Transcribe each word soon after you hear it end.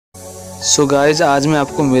So guys आज मैं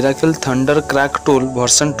आपको miracle thunder crack tool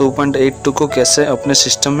version 2.82 को कैसे अपने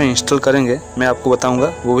सिस्टम में इंस्टॉल करेंगे मैं आपको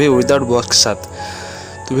बताऊंगा, वो भी विदाउट बॉक्स के साथ।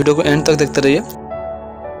 तो वीडियो को एंड तक देखते रहिए।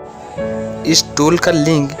 इस टूल का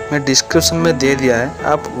लिंक मैं डिस्क्रिप्शन में दे दिया है,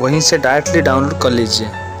 आप वहीं से डायरेक्टली डाउनलोड कर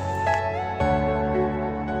लीजिए।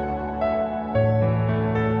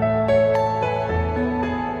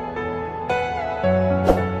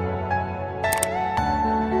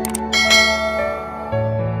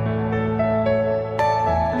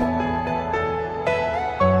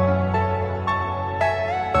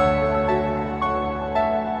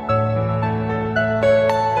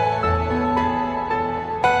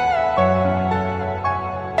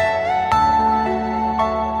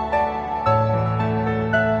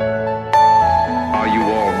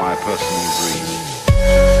 Personal dream.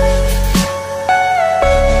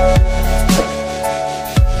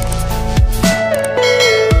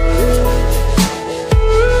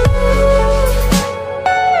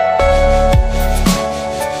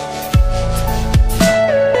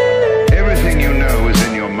 Everything you know is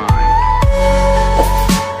in your mind.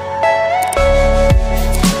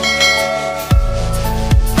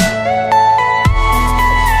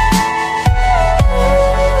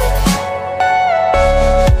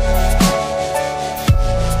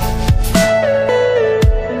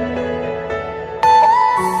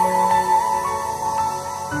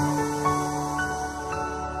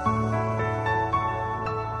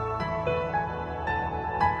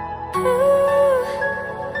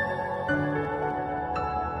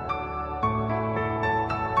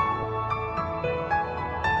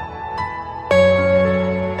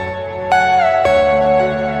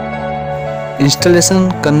 Installation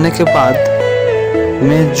करने के बाद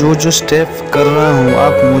मैं जो स्टेप कर रहा हूँ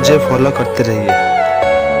आप मुझे फॉलो करते रहिए।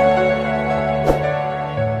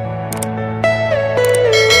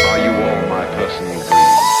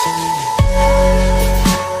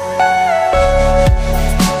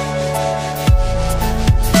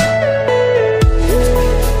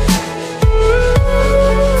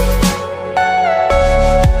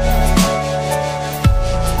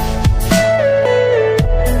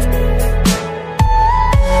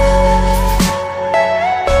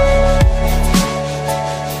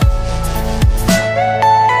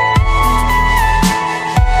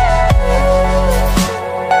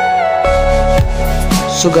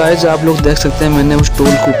 सो गाइज आप लोग देख सकते हैं मैंने उस टूल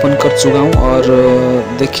को ओपन कर चुका हूँ और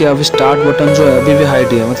देखिए अब स्टार्ट बटन जो है अभी भी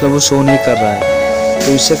हाइड है, मतलब वो शो नहीं कर रहा है।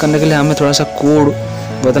 तो इसे करने के लिए हमें थोड़ा सा कोड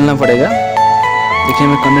बदलना पड़ेगा। देखिए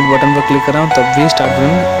मैं कनेक्ट बटन पर क्लिक कर रहा हूँ तब भी स्टार्ट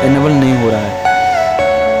बटन इनेबल नहीं हो रहा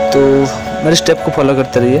है। तो मेरे स्टेप को फॉलो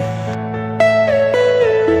करते रहिए।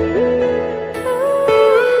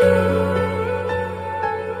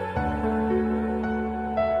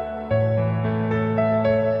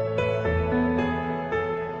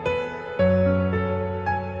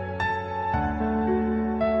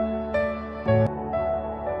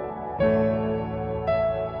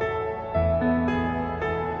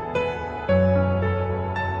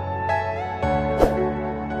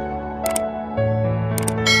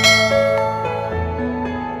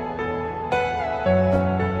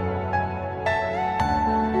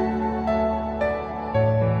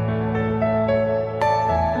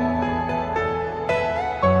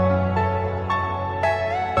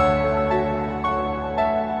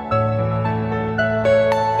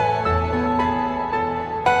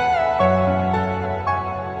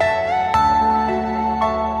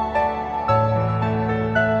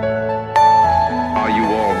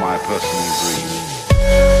 Personal dream.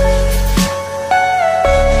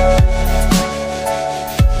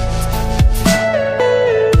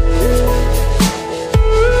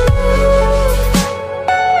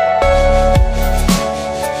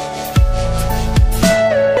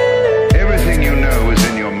 Everything you know is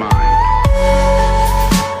in your mind.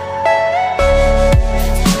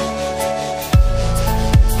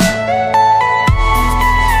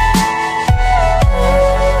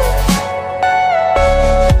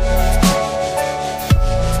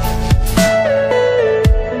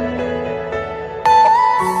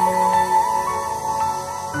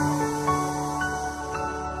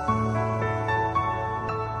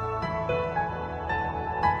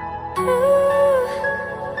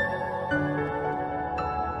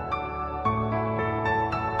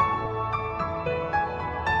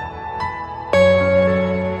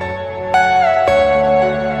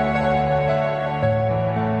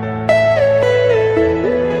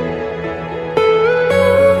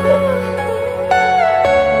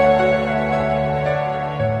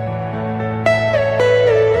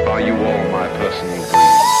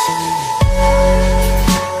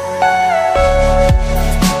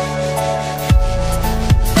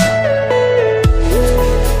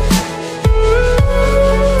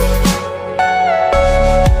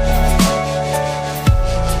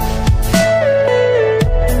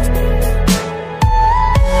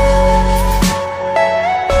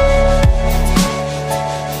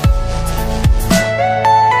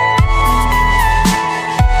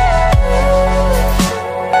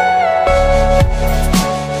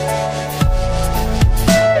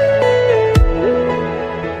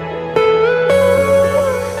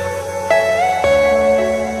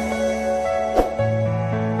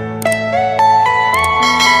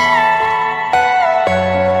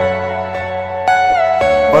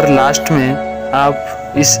 Last में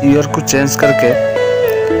आप इस ईयर को चेंज करके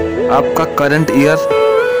आपका करंट ईयर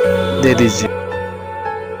दे दीजिए।